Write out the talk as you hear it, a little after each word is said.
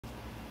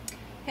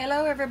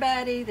Hello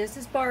everybody, this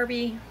is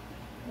Barbie.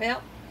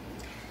 Well,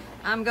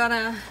 I'm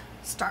gonna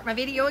start my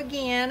video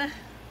again.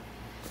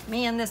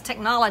 Me and this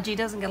technology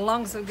doesn't get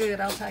along so good,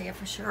 I'll tell you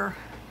for sure.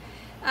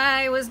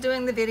 I was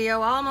doing the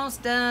video,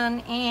 almost done,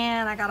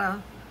 and I got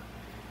a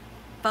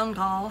phone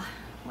call,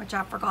 which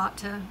I forgot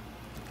to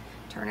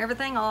turn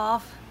everything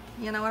off.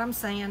 You know what I'm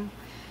saying?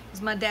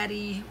 As my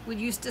daddy would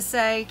used to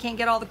say, can't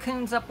get all the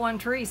coons up one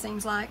tree,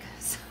 seems like.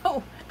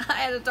 So I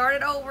had to start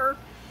it over.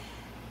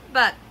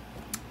 But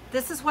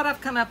this is what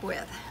I've come up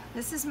with.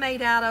 This is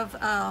made out of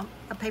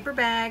a paper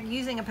bag,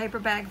 using a paper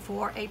bag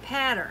for a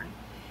pattern.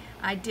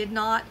 I did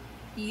not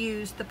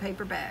use the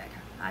paper bag.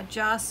 I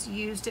just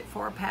used it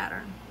for a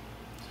pattern.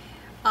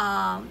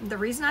 The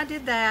reason I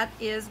did that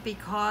is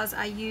because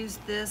I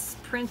used this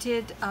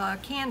printed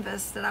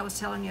canvas that I was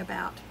telling you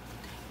about.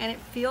 And it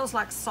feels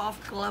like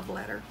soft glove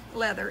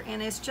leather,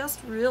 and it's just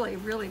really,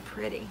 really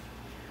pretty.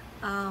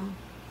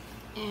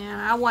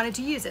 And I wanted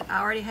to use it. I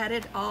already had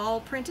it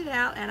all printed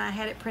out, and I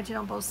had it printed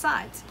on both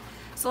sides.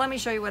 So let me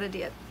show you what I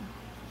did.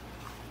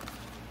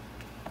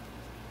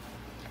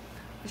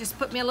 I just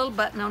put me a little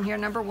button on here,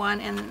 number one,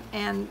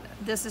 and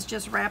this is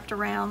just wrapped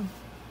around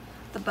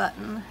the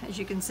button. As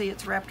you can see,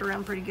 it's wrapped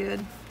around pretty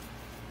good.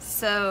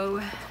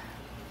 So,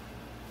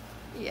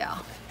 yeah.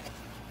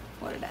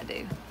 What did I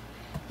do?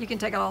 You can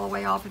take it all the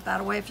way off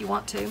that way if you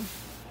want to.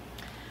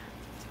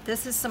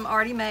 This is some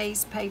Artie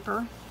Mae's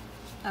paper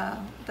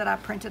that I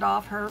printed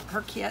off her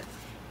kit,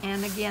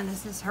 and again,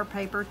 this is her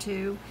paper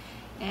too,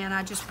 and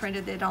I just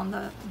printed it on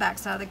the back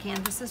side of the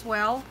canvas as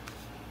well.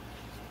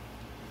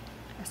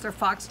 It's their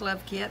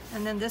foxglove kit,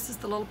 and then this is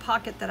the little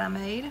pocket that I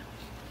made,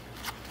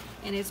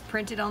 and it's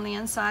printed on the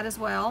inside as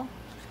well,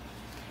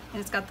 and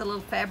it's got the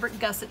little fabric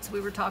gussets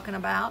we were talking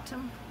about,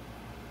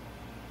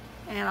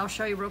 and I'll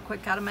show you real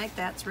quick how to make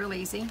that. It's real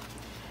easy.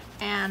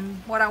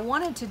 And what I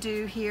wanted to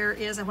do here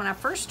is, when I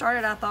first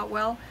started, I thought,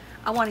 well,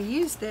 I want to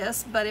use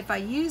this, but if I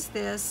use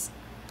this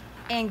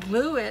and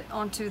glue it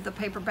onto the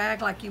paper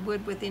bag like you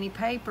would with any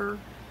paper,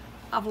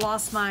 I've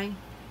lost my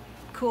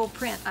cool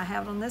print I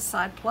have on this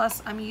side,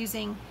 plus I'm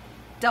using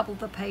double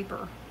the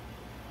paper.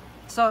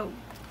 So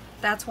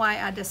that's why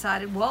I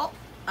decided, well,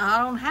 I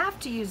don't have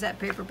to use that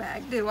paper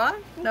bag, do I?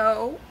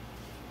 No.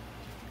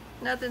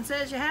 Nothing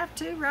says you have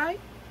to, right?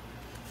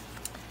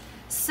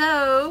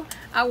 So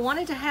I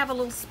wanted to have a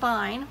little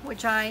spine,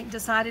 which I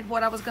decided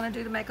what I was going to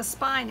do to make a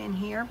spine in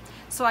here,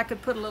 so I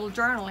could put a little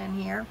journal in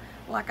here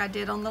like I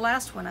did on the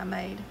last one I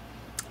made.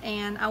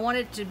 And I wanted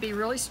it to be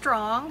really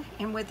strong,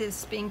 and with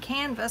this being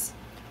canvas,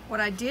 what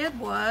I did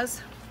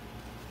was,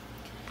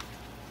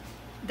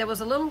 there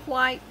was a little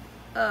white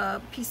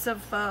piece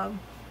of,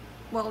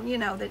 well, you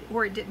know, that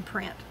where it didn't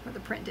print, where the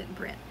print didn't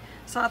print.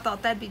 So I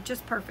thought that'd be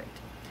just perfect.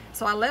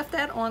 So I left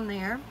that on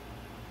there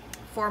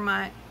for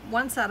my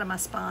one side of my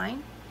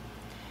spine,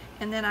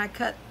 and then I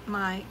cut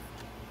my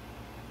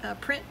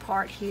print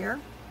part here,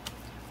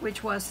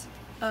 which was,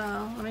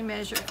 let me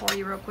measure it for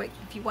you real quick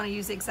if you want to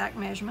use the exact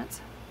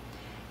measurements.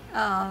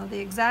 The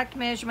exact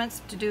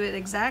measurements to do it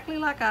exactly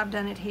like I've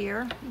done it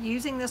here,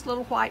 using this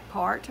little white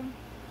part,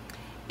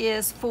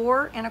 is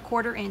 4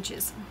 1/4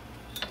 inches.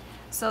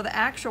 So the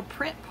actual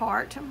print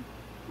part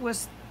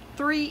was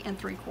 3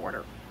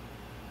 3/4.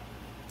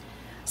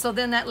 So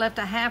then that left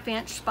a 1/2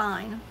 inch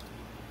spine.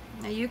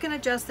 Now you can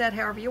adjust that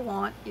however you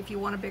want if you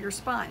want a bigger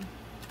spine.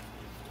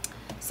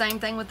 Same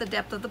thing with the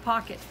depth of the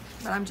pocket,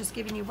 but I'm just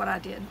giving you what I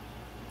did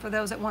for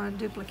those that want to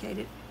duplicate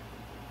it.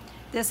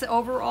 This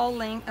overall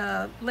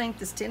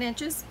length is 10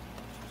 inches,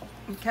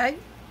 okay?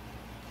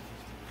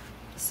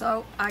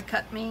 So I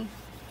cut me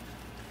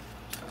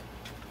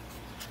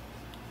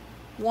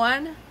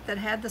one that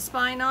had the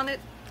spine on it.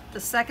 The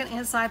second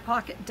inside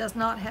pocket does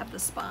not have the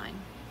spine.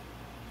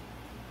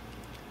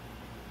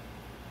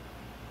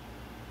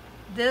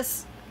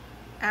 This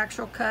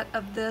actual cut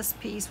of this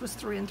piece was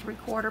 3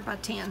 3/4 by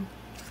 10.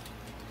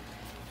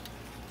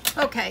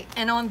 Okay,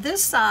 and on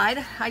this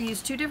side, I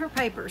used 2 different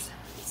papers.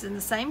 It's in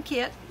the same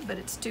kit, but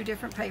it's 2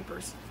 different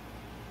papers,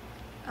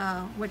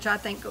 which I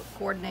think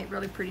coordinate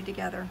really pretty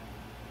together.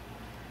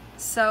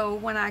 So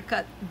when I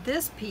cut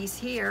this piece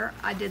here,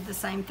 I did the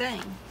same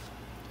thing.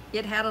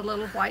 It had a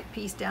little white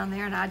piece down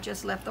there, and I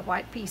just left the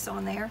white piece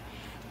on there,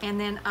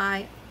 and then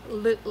I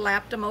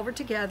lapped them over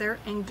together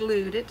and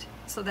glued it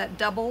so that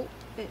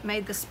it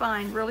made the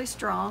spine really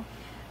strong.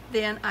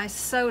 Then I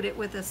sewed it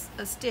with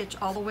a stitch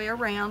all the way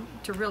around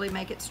to really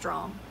make it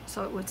strong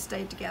so it would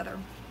stay together.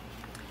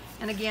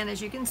 And again,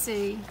 as you can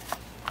see,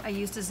 I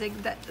used a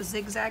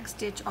zigzag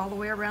stitch all the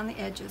way around the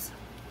edges.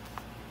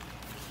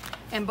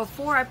 And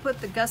before I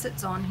put the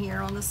gussets on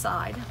here on the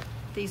side,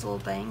 these little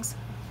things,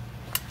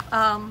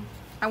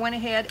 I went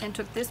ahead and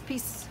took this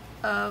piece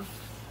of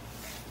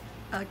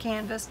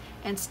canvas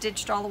and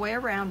stitched all the way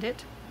around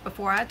it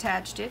before I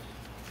attached it.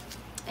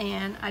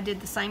 And I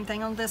did the same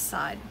thing on this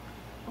side.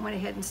 I went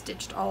ahead and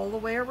stitched all the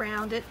way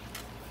around it,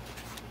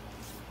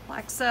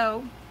 like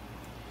so,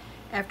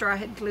 after I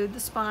had glued the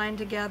spine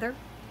together,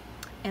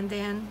 and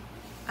then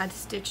I'd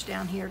stitch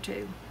down here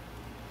too.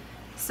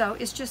 So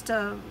it's just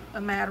a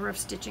matter of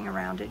stitching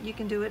around it. You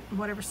can do it in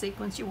whatever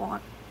sequence you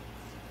want.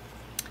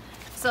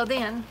 So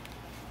then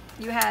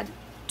you had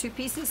 2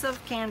 pieces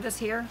of canvas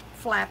here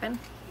flapping,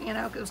 you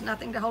know, there was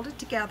nothing to hold it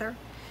together.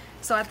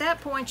 So at that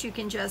point you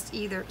can just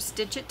either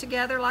stitch it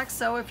together like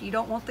so. If you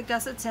don't want the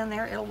gussets in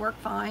there, it'll work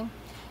fine.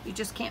 You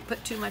just can't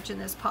put too much in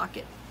this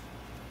pocket.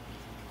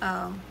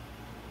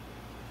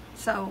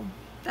 So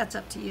that's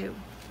up to you.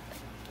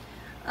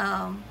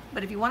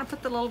 But if you want to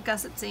put the little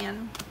gussets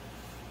in,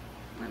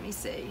 let me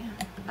see.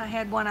 I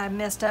had one I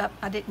messed up.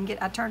 I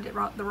turned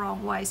it the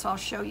wrong way, so I'll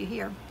show you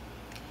here.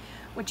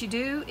 What you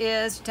do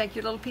is you take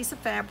your little piece of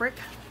fabric,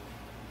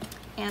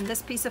 and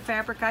this piece of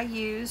fabric I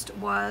used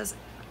was,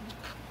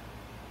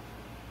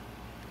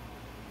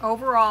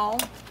 overall,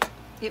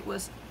 it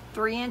was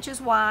 3 inches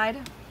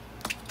wide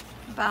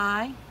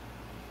by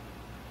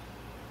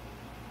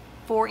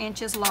 4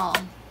 inches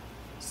long.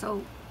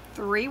 So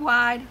 3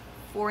 wide,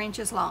 4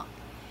 inches long.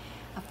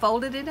 I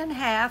folded it in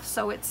half,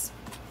 so it's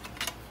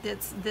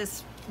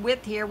this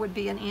width here would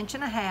be 1.5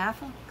 inches,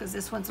 because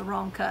this one's the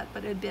wrong cut,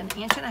 but it'd be 1.5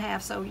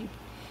 inches. So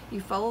you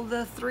fold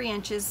the 3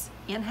 inches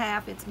in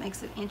half, it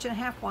makes it 1.5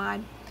 inches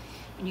wide,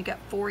 and you got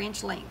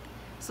 4-inch length.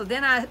 So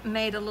then I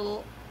made a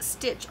little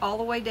stitch all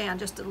the way down,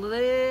 just a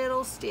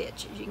little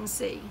stitch, as you can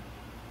see.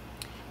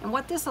 And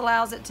what this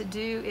allows it to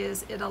do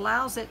is it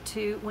allows it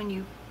to, when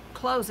you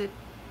close it,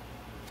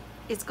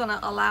 it's going to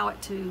allow it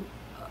to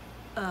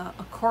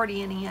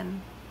accordion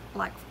in,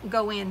 like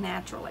go in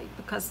naturally,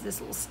 because this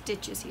little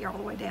stitch is here all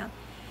the way down.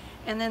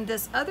 And then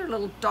this other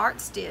little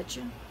dart stitch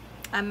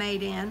I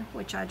made in,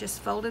 which I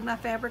just folded my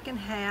fabric in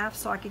half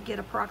so I could get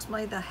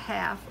approximately the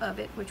half of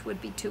it, which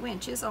would be 2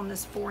 inches on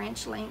this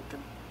 4-inch length.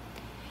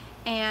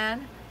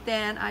 And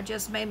then I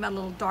just made my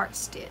little dart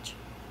stitch,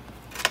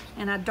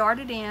 and I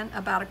darted in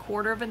about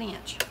 1/4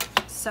 inch.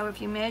 So if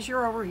you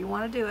measure over, you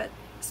want to do it,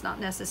 it's not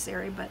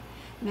necessary, but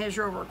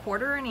measure over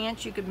 1/4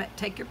 inch. You could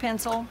take your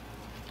pencil,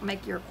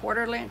 make your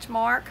 1/4 inch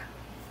mark,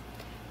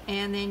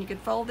 and then you could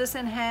fold this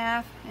in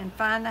half and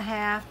find the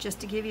half just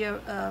to give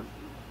you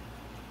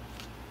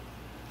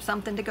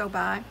something to go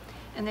by.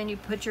 And then you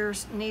put your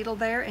needle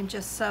there and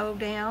just sew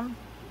down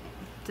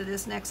to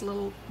this next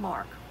little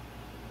mark.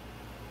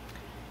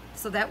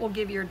 So that will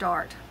give you your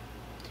dart.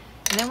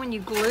 And then when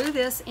you glue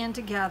this in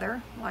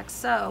together, like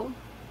so,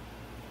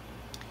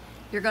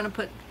 you're going to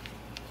put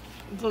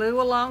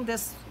glue along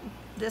this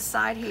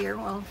side here,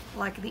 well,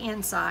 like the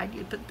inside.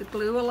 You put the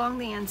glue along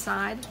the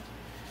inside,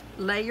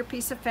 lay your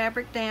piece of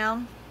fabric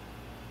down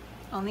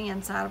on the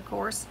inside, of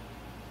course,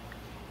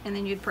 and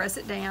then you'd press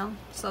it down.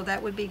 So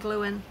that would be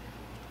gluing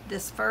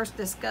this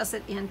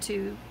gusset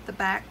into the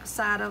back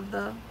side of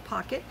the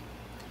pocket.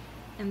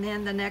 And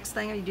then the next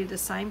thing, you do the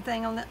same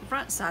thing on the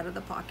front side of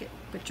the pocket.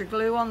 Put your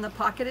glue on the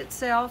pocket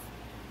itself,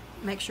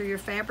 make sure your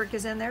fabric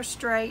is in there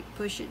straight,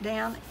 push it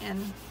down,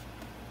 and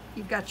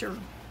you've got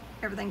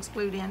everything's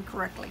glued in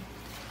correctly.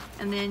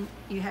 And then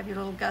you have your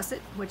little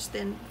gusset, which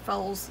then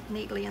folds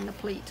neatly in the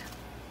pleat,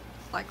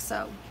 like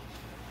so.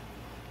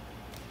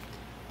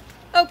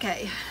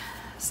 Okay,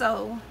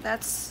 so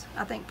that's,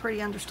 I think,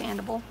 pretty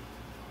understandable.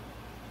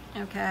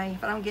 Okay,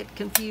 if I don't get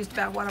confused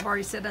about what I've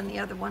already said on the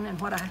other one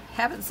and what I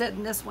haven't said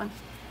in this one.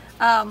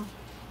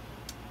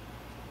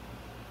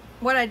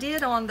 What I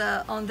did on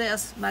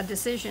this, my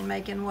decision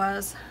making,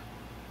 was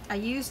I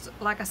used,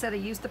 like I said, I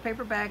used the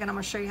paper bag, and I'm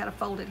going to show you how to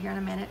fold it here in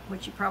a minute,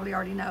 which you probably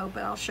already know,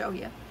 but I'll show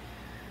you.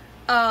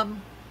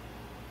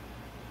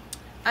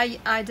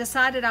 I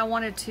decided I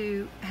wanted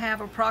to have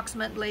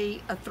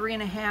approximately a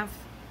 3.5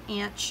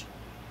 inch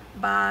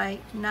by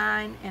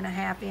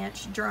 9.5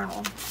 inch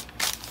journal.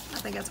 I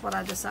think that's what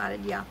I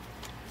decided, yeah.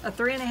 A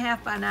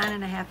 3.5 by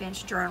 9.5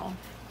 inch journal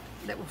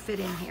that will fit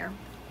in here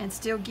and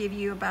still give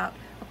you about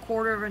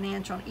 1/4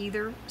 inch on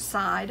either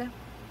side.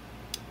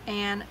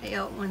 And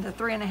when the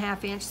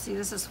 3.5 inch, see,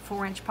 this is a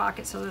 4-inch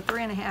pocket, so the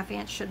 3.5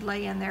 inch should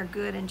lay in there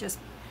good and just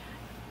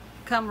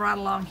come right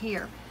along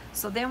here.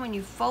 So then when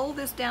you fold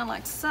this down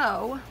like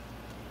so,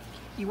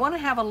 you want to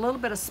have a little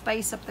bit of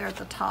space up there at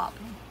the top.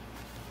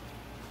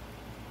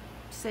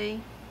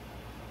 See?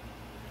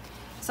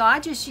 So I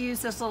just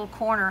used this little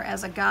corner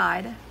as a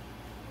guide,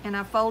 and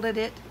I folded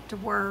it to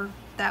where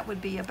that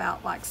would be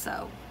about like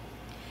so.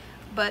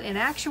 But in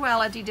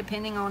actuality,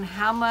 depending on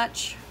how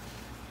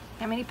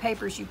many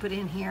papers you put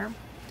in here,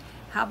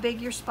 how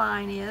big your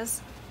spine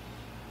is,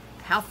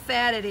 how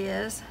fat it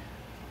is,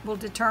 will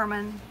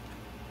determine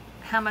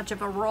how much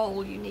of a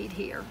roll you need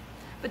here.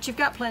 But you've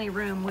got plenty of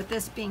room. With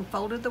this being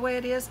folded the way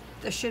it is,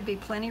 there should be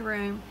plenty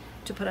room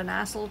to put a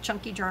nice little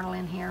chunky journal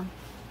in here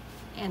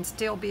and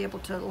still be able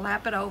to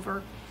lap it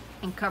over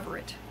and cover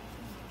it.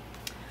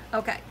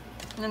 Okay,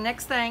 and the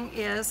next thing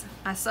is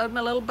I sewed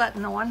my little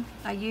button on.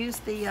 I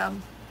used the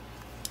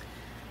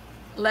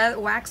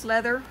wax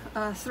leather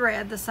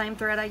thread, the same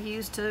thread I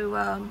used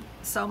to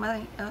sew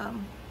my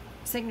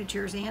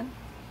signatures in.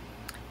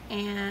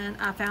 And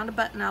I found a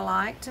button I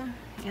liked,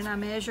 and I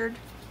measured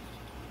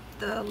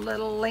the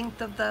little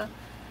length of the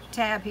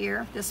tab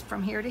here, this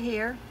from here to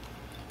here,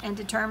 and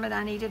determined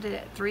I needed it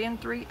at 3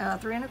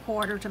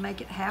 1/4 to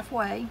make it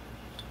halfway.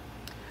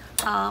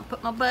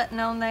 put my button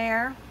on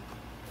there.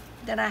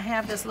 Then I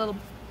have this little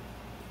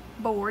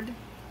board.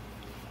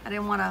 I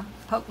didn't want to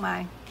poke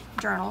my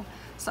journal,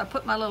 so I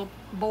put my little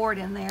board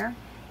in there,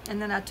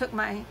 and then I took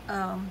my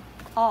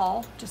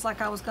awl, just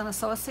like I was going to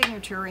sew a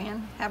signature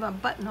in, have a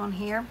button on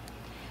here,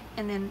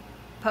 and then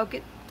poke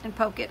it and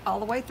poke it all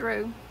the way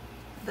through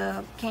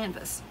the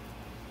canvas.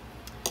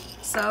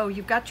 So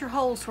you've got your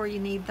holes where you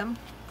need them.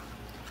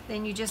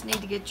 Then you just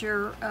need to get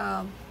your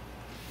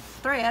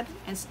thread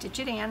and stitch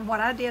it in. What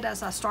I did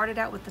is I started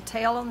out with the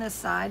tail on this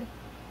side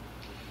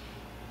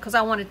because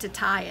I wanted to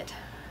tie it,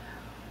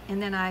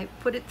 and then I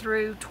put it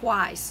through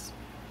twice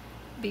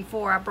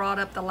before I brought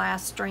up the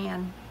last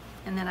strand,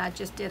 and then I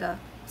just did a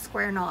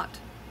square knot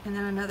and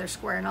then another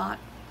square knot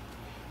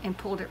and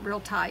pulled it real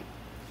tight,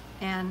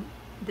 and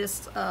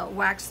this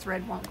wax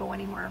thread won't go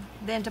anywhere.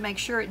 Then to make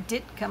sure it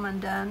didn't come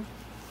undone,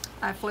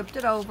 I flipped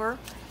it over,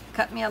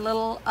 cut me a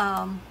little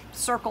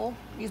circle,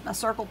 used my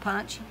circle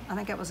punch. I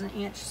think it was an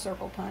inch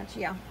circle punch,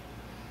 yeah.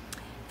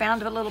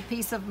 Found a little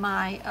piece of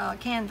my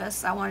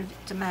canvas I wanted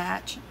it to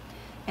match,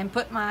 and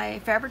put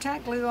my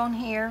Fabri-Tac glue on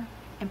here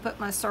and put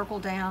my circle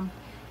down,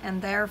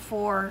 and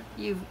therefore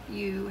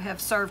you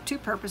have served two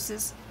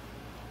purposes.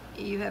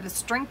 You have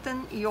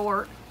strengthened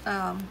your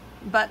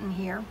button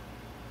here,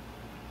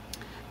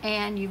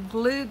 and you've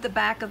glued the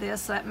back of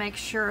this, so that makes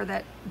sure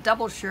that,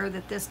 double sure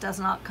that this does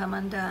not come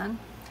undone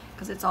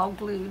because it's all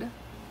glued,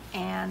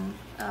 and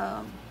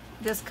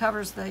this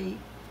covers the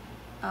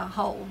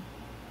hole,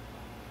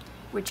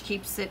 which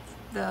keeps it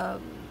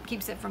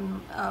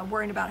from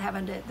worrying about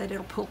having to, that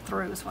it'll pull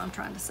through, is what I'm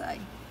trying to say.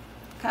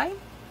 Okay,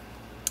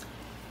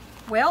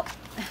 well,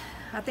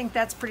 I think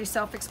that's pretty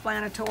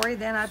self-explanatory.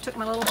 Then I took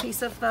my little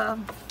piece of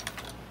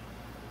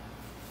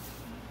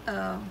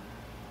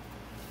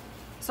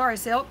Sari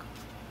silk,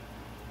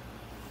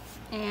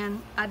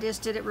 and I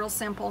just did it real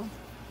simple.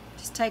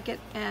 Just take it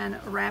and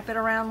wrap it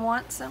around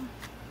once.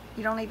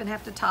 You don't even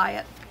have to tie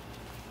it,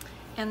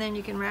 and then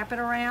you can wrap it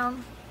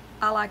around.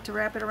 I like to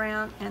wrap it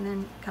around and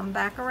then come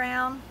back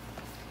around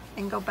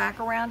and go back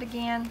around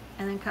again,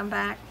 and then come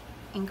back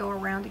and go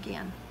around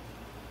again,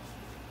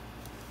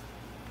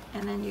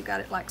 and then you got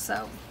it like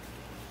so,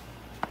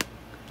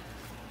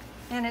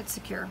 and it's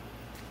secure.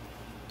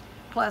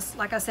 Plus,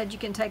 like I said, you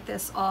can take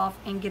this off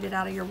and get it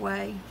out of your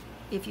way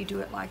if you do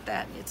it like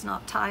that. It's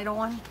not tied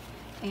on,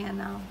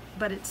 and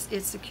but it's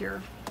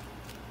secure.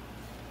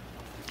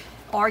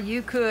 Or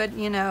you could,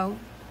 you know,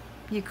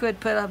 you could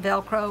put a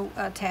Velcro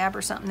tab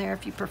or something there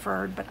if you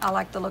preferred, but I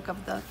like the look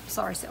of the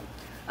Sari silk.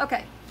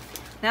 Okay,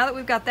 now that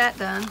we've got that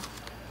done,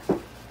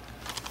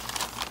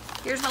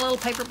 here's my little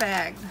paper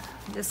bag.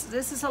 This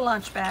is a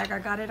lunch bag. I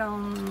got it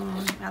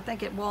on, I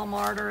think at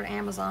Walmart or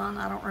Amazon.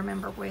 I don't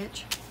remember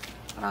which,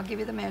 but I'll give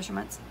you the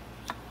measurements.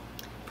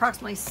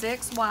 Approximately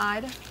 6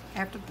 wide,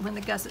 after when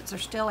the gussets are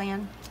still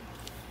in,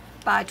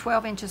 by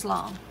 12 inches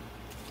long.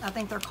 I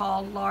think they're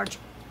called large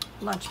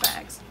lunch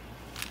bags.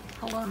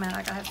 Hold on a minute,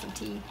 I gotta have some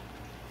tea.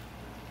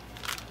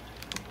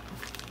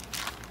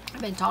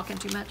 I've been talking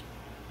too much,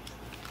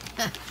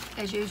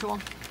 as usual.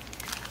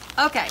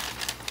 Okay,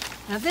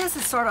 now this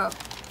is sort of,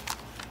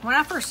 when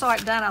I first saw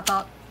it done, I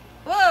thought,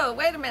 whoa,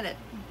 wait a minute.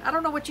 I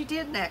don't know what you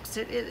did next.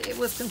 It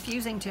was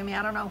confusing to me.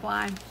 I don't know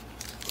why,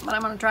 but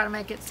I'm gonna try to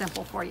make it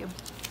simple for you.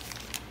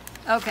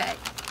 Okay,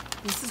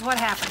 this is what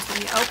happens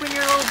when you open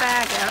your little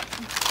bag up,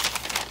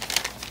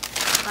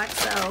 like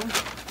so.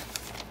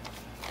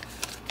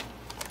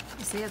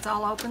 You see it's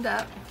all opened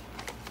up.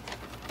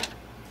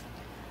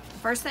 The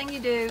first thing you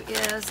do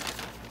is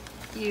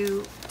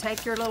you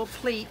take your little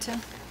pleat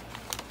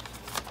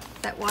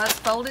that was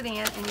folded in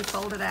and you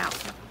fold it out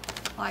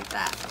like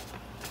that.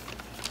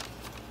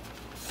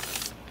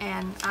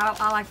 And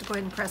I like to go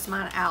ahead and press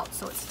mine out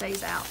so it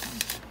stays out.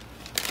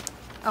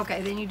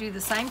 Okay, then you do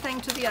the same thing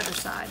to the other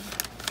side.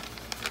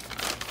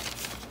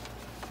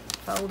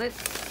 Fold it.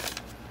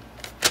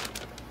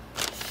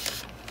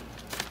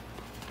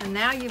 And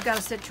now you've got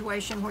a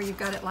situation where you've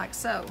got it like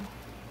so.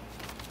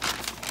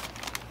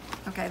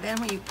 Okay, then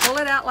when you pull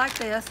it out like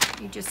this,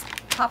 you just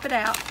pop it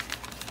out.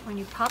 When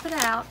you pop it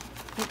out,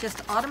 it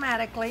just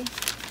automatically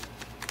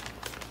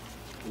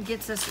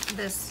gets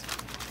this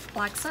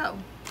like so.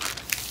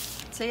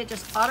 See, it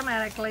just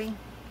automatically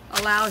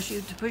allows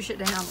you to push it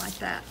down like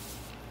that.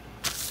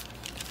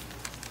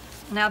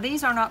 Now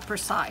these are not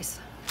precise,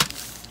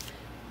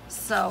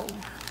 so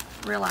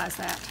realize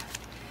that.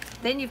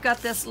 Then you've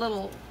got this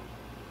little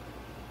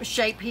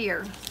shape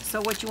here.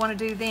 So what you want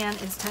to do then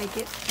is take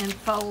it and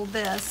fold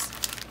this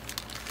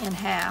in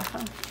half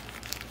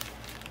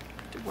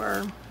to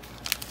where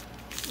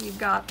you've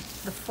got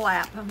the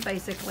flap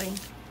basically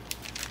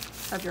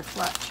of your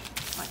clutch,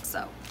 like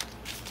so.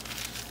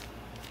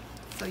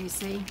 So you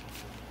see.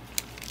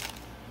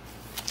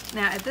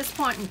 Now at this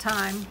point in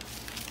time,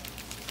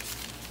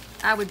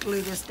 I would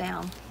glue this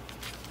down,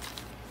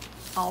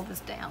 all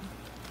this down.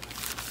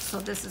 So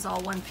this is all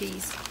one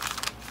piece.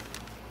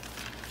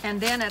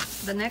 And then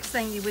the next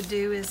thing you would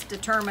do is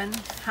determine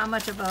how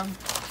much of a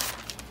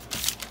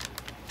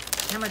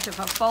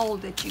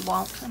fold that you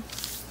want.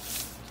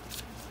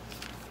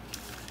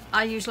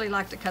 I usually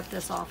like to cut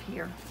this off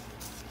here,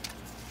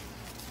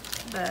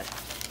 but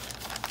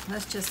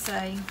let's just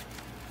say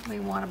we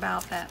want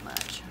about that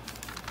much.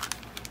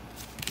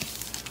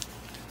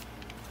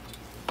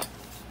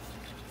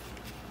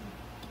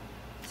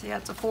 See,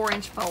 that's a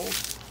 4-inch fold.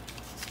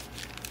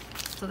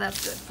 So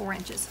that's good, 4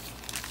 inches.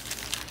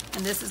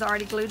 And this is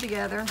already glued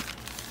together.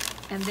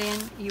 And then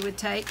you would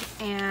take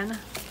and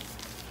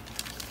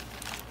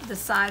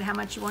decide how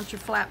much you want your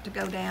flap to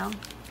go down.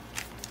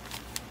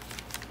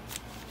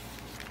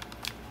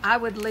 I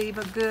would leave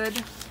a good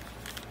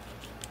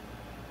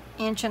 1.5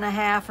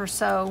 inches or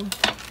so,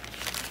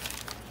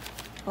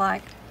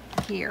 like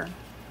here.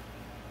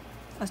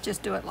 Let's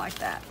just do it like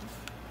that.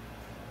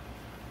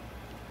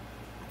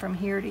 From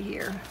here to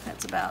here,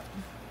 that's about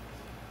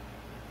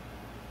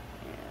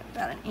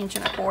 1.25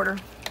 inches.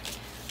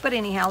 But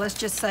anyhow, let's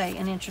just say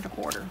 1.25 inches.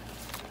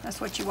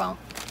 That's what you want.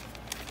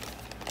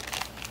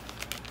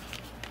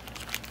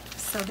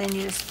 So then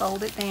you just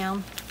fold it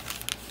down,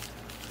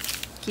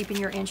 keeping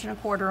your 1.25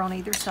 inches on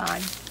either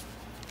side.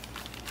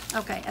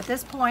 Okay, at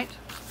this point,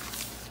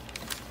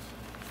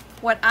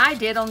 what I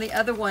did on the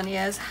other one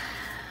is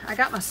I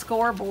got my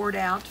scoreboard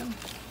out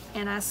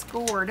and I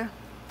scored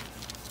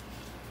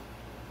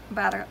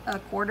about a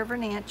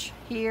 1/4 inch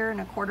here and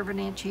a 1/4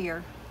 inch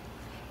here.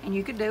 And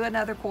you could do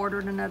another 1/4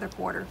 and another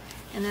 1/4.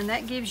 And then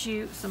that gives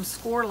you some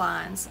score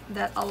lines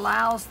that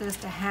allows this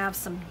to have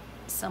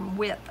some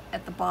width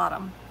at the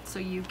bottom, so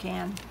you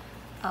can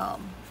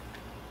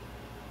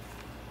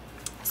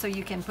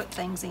put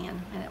things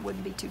in and it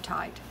wouldn't be too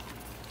tight.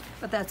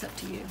 But that's up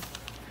to you.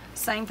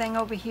 Same thing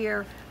over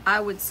here. I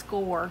would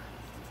score,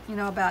 you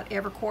know, about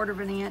every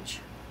 1/4 inch,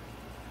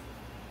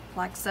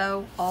 like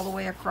so, all the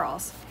way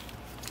across.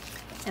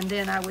 And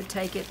then I would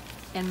take it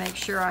and make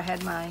sure I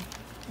had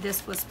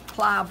this was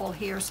pliable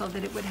here so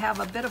that it would have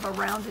a bit of a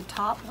rounded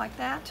top like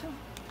that.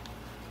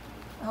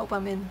 I hope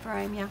I'm in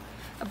frame, yeah.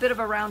 A bit of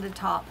a rounded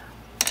top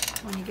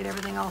when you get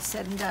everything all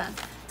said and done.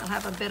 It'll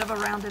have a bit of a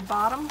rounded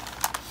bottom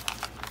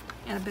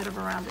and a bit of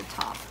a rounded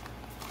top,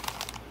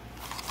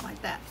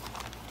 like that.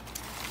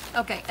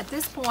 Okay, at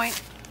this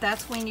point,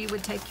 that's when you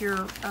would take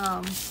your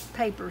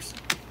papers,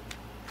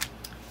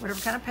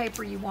 whatever kind of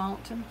paper you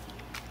want.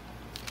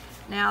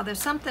 Now,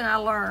 there's something I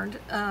learned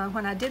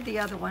when I did the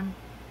other one.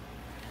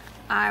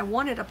 I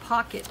wanted a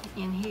pocket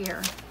in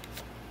here,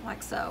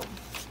 like so,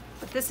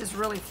 but this is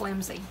really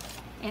flimsy.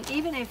 And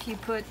even if you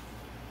put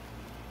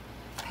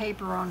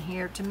paper on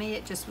here, to me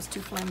it just was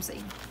too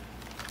flimsy.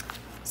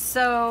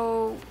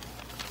 So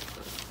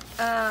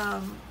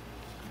I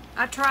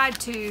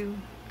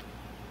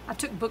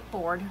took book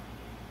board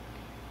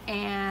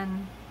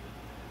and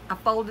I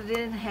folded it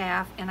in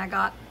half, and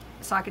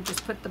so I could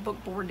just put the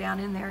book board down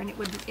in there, and it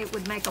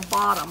would make a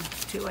bottom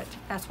to it.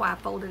 That's why I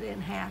folded it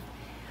in half.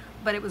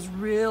 But it was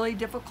really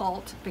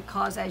difficult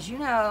because, as you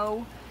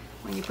know,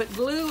 when you put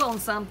glue on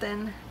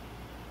something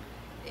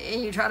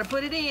and you try to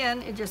put it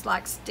in, it just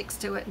like sticks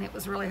to it, and it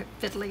was really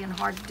fiddly and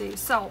hard to do.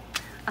 So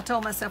I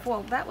told myself,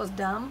 well, that was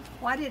dumb.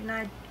 Why didn't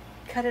I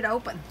cut it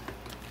open?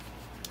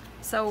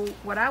 So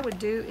what I would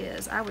do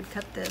is I would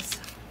cut this.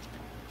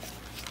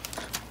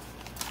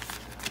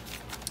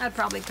 I'd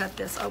probably cut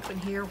this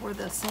open here where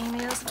the seam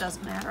is. It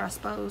doesn't matter, I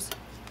suppose.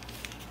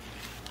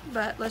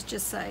 But let's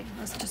just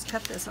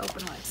cut this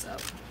open like so.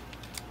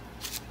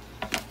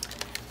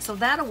 So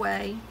that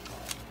way,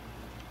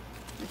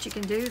 what you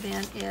can do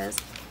then is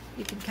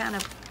you can kind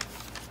of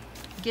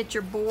get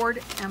your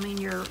board,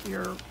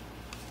 your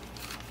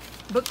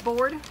book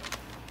board,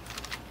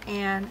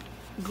 and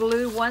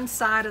glue one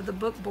side of the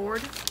book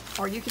board,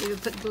 or you could even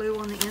put glue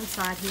on the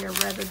inside here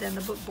rather than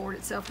the book board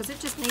itself, because it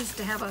just needs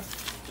to have it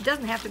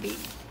doesn't have to be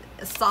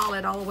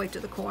solid all the way to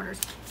the corners.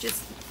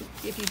 Just,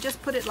 if you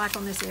just put it like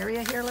on this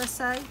area here, let's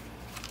say,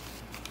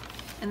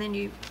 and then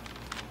you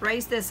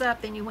raise this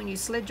up, then when you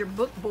slid your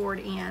book board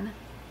in,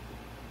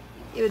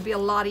 it would be a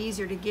lot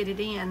easier to get it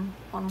in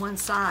on one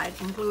side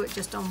and glue it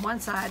just on one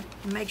side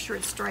and make sure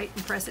it's straight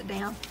and press it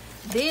down.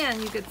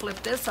 Then you could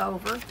flip this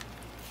over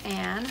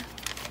and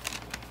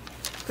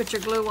put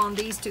your glue on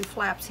these two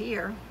flaps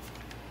here,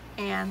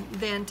 and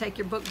then take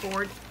your book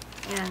board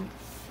and,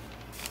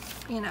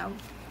 you know,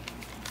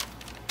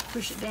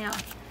 push it down.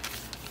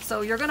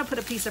 So you're going to put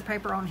a piece of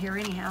paper on here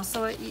anyhow,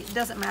 so it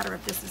doesn't matter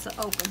if this is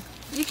open.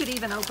 You could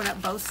even open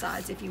up both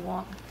sides if you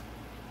want,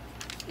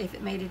 if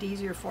it made it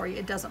easier for you.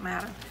 It doesn't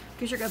matter,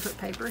 because you're going to put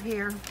paper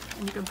here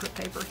and you're going to put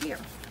paper here.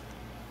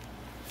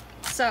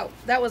 So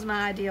that was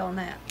my idea on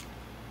that.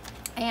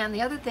 And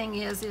the other thing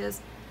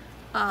is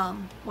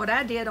what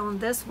I did on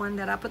this one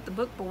that I put the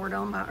book board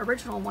on, my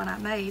original one I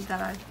made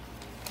that I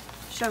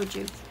showed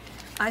you,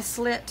 I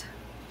slit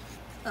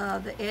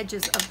the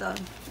edges of the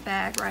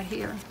bag right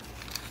here.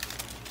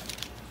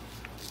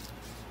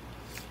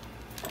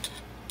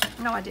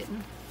 No, I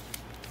didn't.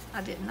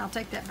 I'll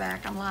take that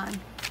back. I'm lying.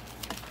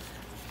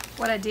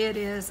 What I did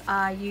is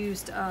I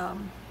used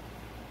some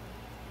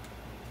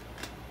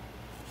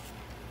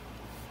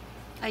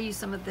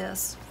of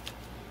this,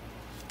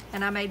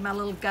 and I made my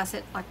little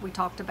gusset like we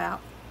talked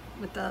about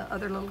with the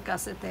other little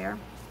gusset there,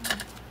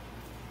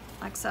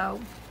 like so.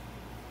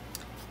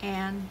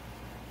 and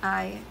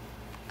I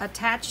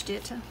attached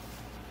it,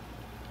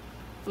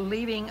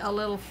 leaving a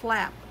little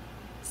flap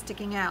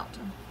sticking out.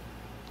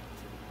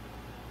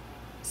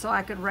 So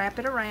I could wrap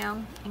it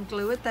around and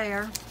glue it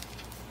there,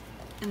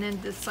 and then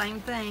the same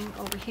thing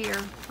over here,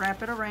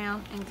 wrap it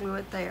around and glue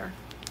it there.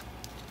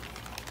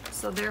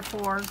 So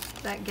therefore,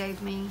 that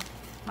gave me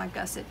my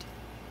gusset.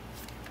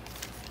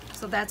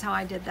 So that's how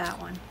I did that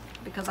one,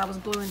 because I was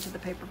gluing to the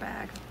paper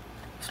bag.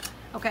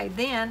 Okay,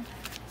 then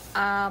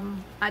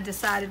I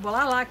decided, well,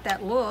 I like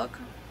that look,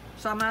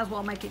 so I might as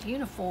well make it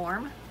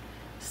uniform.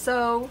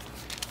 So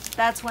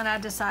that's when I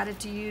decided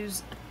to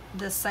use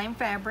the same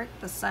fabric,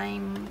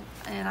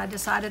 and I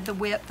decided the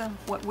width,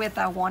 what width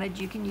I wanted.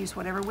 You can use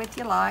whatever width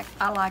you like.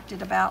 I liked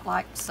it about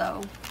like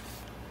so.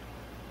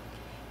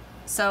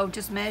 So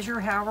just measure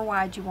however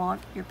wide you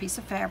want your piece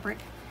of fabric,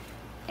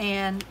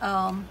 and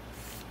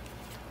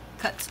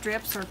cut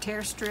strips or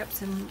tear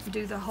strips and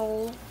do the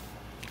whole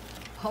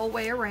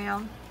way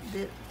around.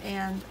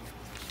 And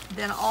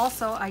then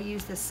also I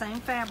use the same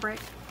fabric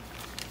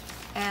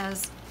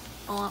as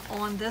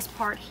on this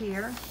part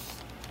here,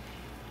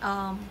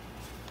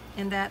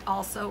 and that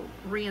also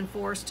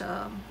reinforced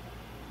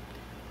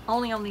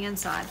only on the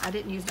inside. I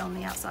didn't use it on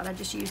the outside. I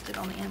just used it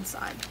on the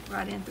inside,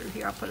 right in through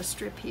here. I put a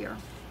strip here.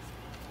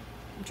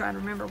 I'm trying to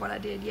remember what I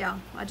did. Yeah,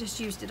 I just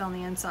used it on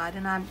the inside,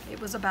 and it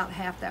was about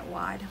half that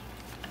wide.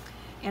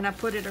 And I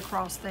put it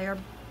across there,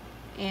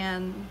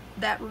 and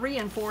that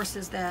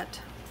reinforces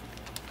that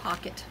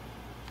pocket.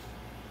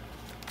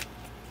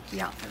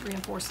 Yeah, it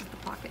reinforces the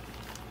pocket.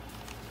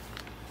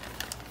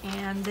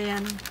 And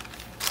then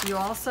you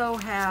also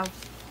have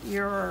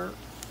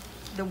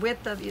the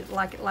width of it,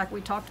 like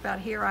we talked about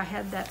here. I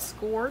had that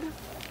scored.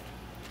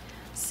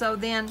 So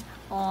then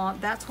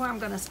that's where I'm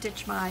going to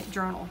stitch my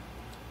journal.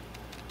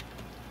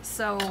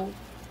 So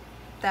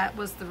that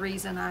was the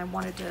reason I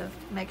wanted to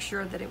make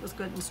sure that it was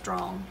good and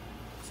strong.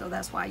 So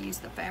that's why I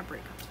used the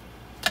fabric.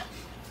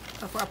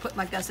 Before I put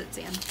my gussets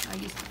in, I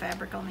used the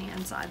fabric on the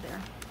inside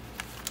there.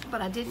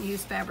 But I didn't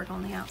use fabric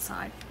on the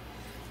outside.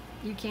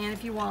 You can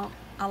if you want.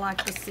 I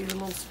like to see the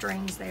little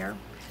strings there.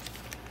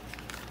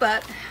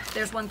 But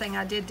there's one thing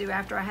I did do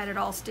after I had it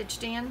all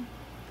stitched in.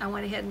 I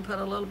went ahead and put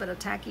a little bit of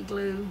tacky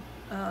glue,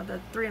 the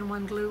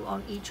 3-in-1 glue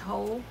on each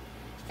hole,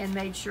 and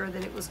made sure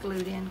that it was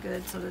glued in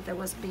good so that there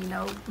was be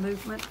no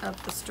movement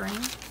of the string,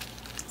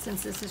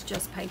 since this is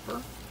just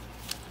paper.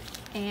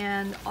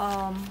 And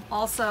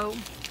also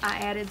I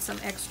added some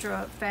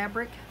extra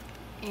fabric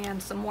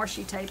and some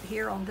washi tape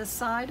here on this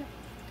side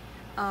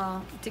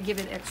to give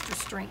it extra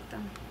strength.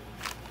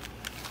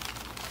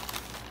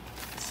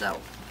 So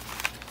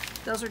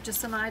those are just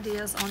some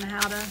ideas on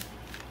how to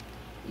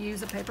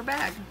use a paper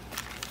bag.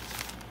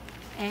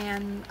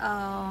 And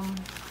on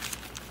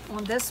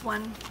this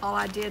one, all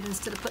I did,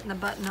 instead of putting the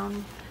button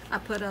on, I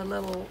put a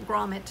little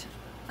grommet,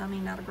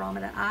 not a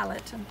grommet, an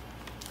eyelet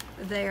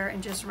there,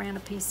 and just ran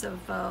a piece of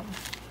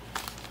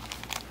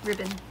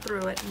ribbon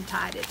through it and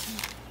tied it.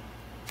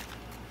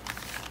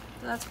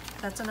 So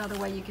that's another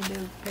way you can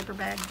do paper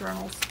bag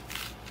journals.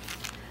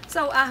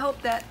 So I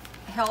hope that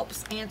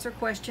helps answer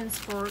questions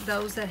for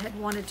those that had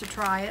wanted to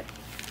try it.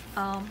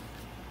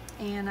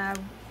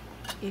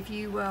 If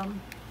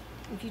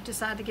you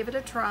decide to give it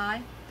a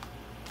try,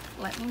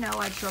 let me know.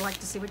 I'd sure like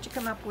to see what you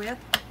come up with.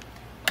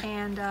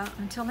 And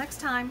until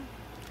next time,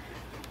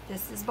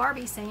 this is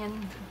Barbie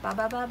saying bye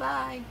bye bye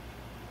bye.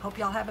 Hope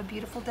y'all have a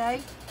beautiful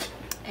day.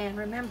 And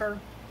remember,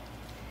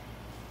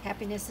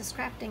 happiness is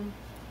crafting.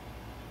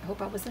 I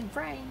hope I was in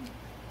frame.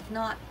 If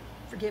not,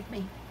 forgive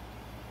me.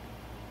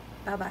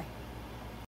 Bye bye.